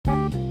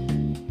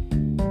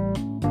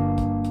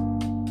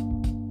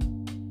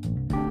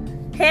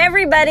Hey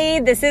everybody,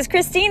 this is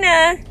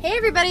Christina. Hey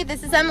everybody,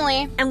 this is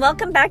Emily. And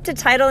welcome back to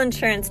Title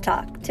Insurance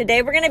Talk.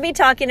 Today we're going to be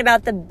talking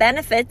about the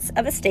benefits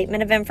of a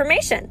statement of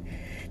information.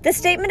 The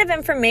statement of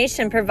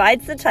information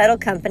provides the title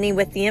company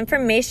with the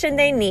information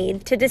they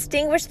need to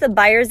distinguish the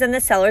buyers and the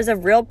sellers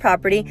of real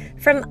property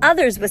from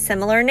others with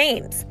similar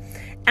names.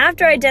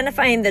 After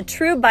identifying the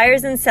true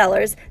buyers and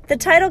sellers, the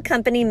title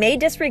company may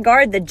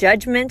disregard the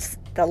judgments,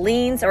 the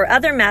liens, or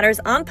other matters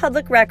on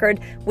public record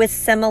with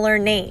similar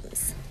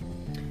names.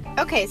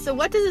 Okay, so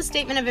what does a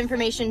statement of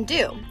information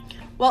do?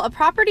 Well, a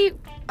properly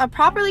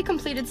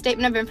completed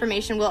statement of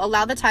information will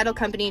allow the title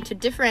company to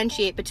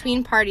differentiate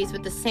between parties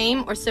with the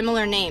same or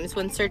similar names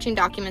when searching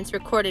documents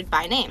recorded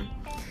by name.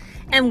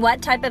 And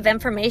what type of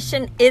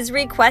information is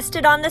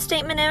requested on the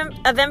statement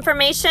of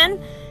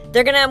information?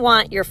 They're going to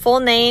want your full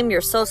name,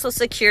 your social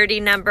security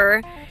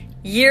number,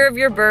 year of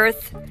your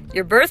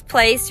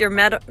birthplace, your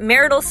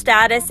marital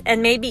status,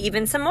 and maybe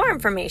even some more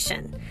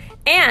information.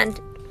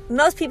 And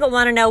most people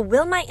want to know,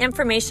 will my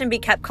information be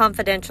kept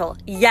confidential?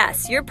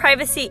 Yes, your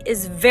privacy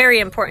is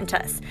very important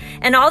to us.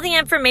 And all the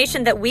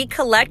information that we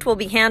collect will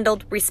be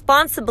handled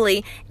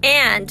responsibly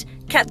and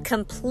kept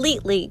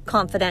completely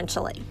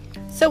confidentially.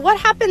 So what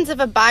happens if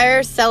a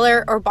buyer,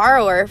 seller, or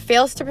borrower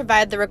fails to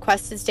provide the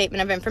requested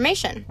statement of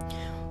information?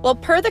 Well,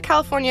 per the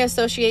California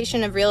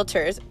Association of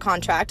Realtors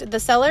contract, the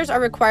sellers are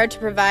required to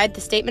provide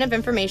the statement of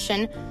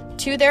information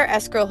to their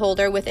escrow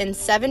holder within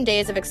 7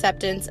 days of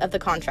acceptance of the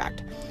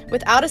contract.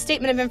 Without a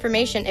statement of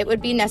information, it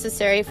would be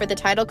necessary for the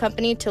title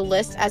company to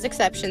list as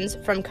exceptions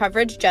from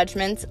coverage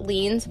judgments,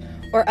 liens,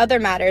 or other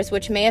matters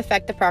which may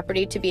affect the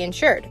property to be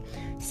insured.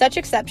 Such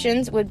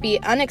exceptions would be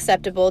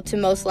unacceptable to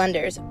most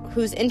lenders,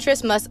 whose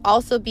interest must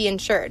also be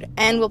insured,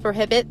 and will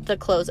prohibit the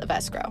close of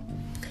escrow.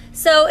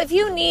 So if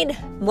you need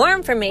more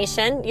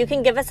information, you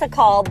can give us a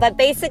call. But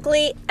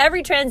basically,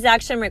 every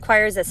transaction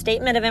requires a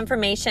statement of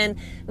information.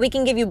 We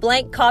can give you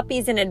blank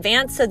copies in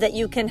advance so that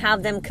you can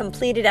have them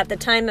completed at the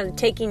time of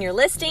taking your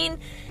listing.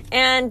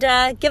 And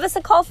give us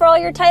a call for all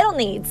your title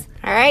needs.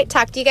 All right,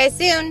 talk to you guys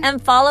soon.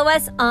 And follow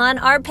us on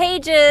our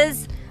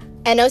pages.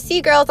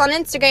 NOC Girls on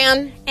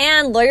Instagram.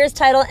 And Lawyers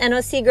Title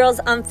NOC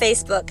Girls on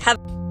Facebook.